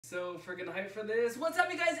so freaking hyped for this. What's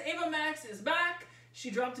up, you guys? Ava Max is back.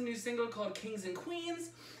 She dropped a new single called Kings and Queens.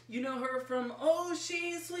 You know her from Oh,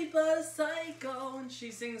 She's Sweet But a Psycho, and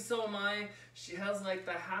she sings So Am I. She has like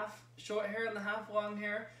the half short hair and the half long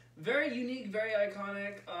hair. Very unique, very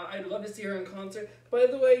iconic. I'd love to see her in concert. By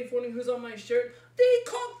the way, if you're wondering who's on my shirt, the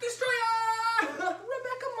Coke Destroyer!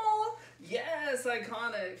 Rebecca Mall! Yes,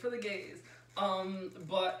 iconic for the gays.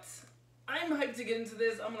 But I'm hyped to get into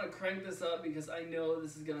this. I'm gonna crank this up because I know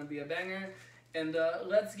this is gonna be a banger. And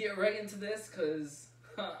let's get right into this because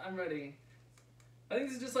I'm ready. I think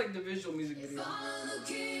this is just like the visual music video.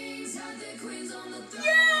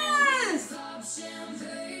 Yes!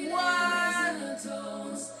 What?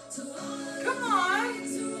 Come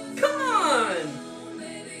on! Come on!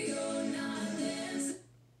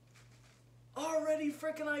 Already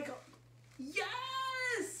freaking icon.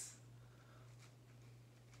 Yes!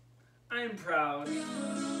 I am proud.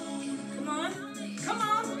 Come on. Come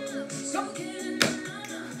on. Come.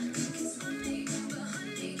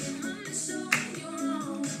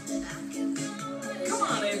 Come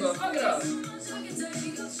on, Ava. Fuck it up.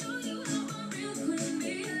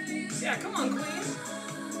 Yeah, come on, queen.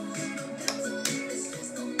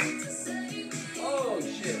 Oh,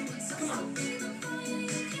 shit. Come on.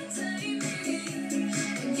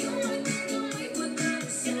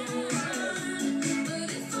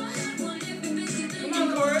 Come on,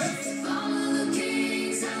 chorus.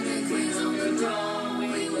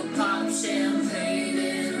 Champagne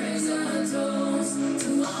and raise our toast to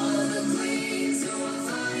all of the queens who are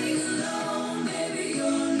fighting alone. Baby,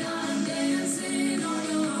 you're not dancing on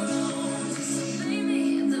your own.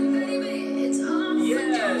 So baby, it's all yes.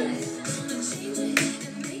 Change it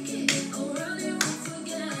and make it, or else you won't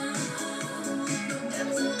forget.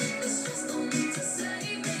 Never let the stress don't need to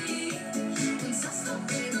save me. Once I stop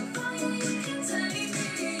being the fire, you can take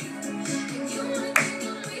me. And you might think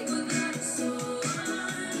I'm weak without a soul.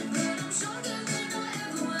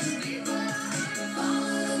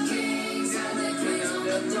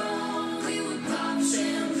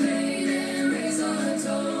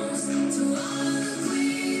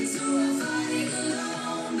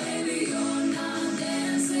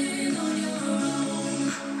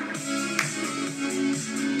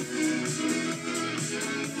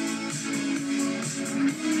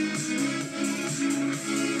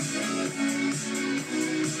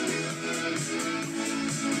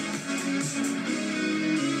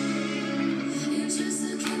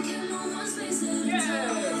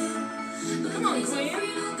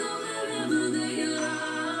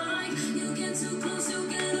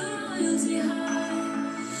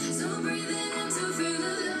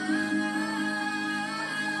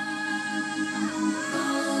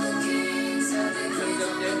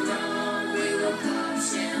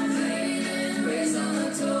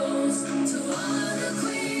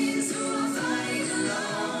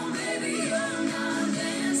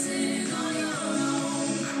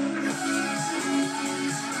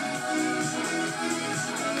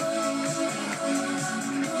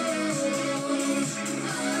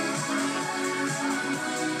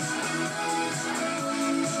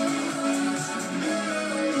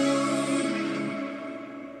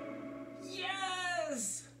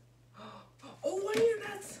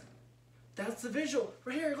 That's the visual.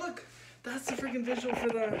 Right here, look. That's the freaking visual for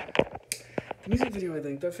the music video, I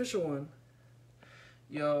think. The official one.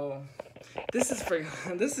 Yo. This is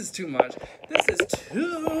freaking... This is too much. This is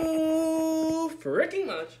too freaking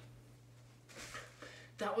much.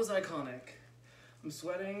 That was iconic. I'm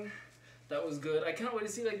sweating. That was good. I can't wait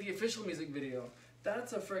to see, like, the official music video.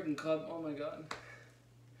 That's a freaking club. Oh, my God.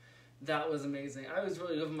 That was amazing. I was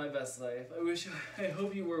really living my best life. I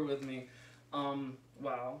hope you were with me.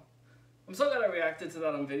 Wow. I'm so glad I reacted to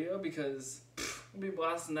that on video because I'll be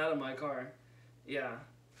blasting that in my car. Yeah.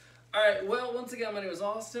 Alright, well, once again, my name is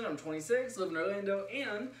Austin. I'm 26, live in Orlando,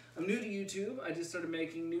 and I'm new to YouTube. I just started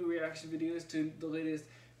making new reaction videos to the latest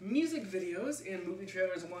music videos and movie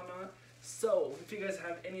trailers and whatnot. So, if you guys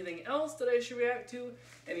have anything else that I should react to,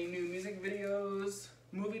 any new music videos,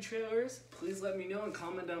 movie trailers, please let me know and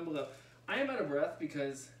comment down below. I am out of breath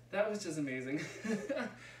because that was just amazing.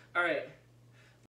 Alright.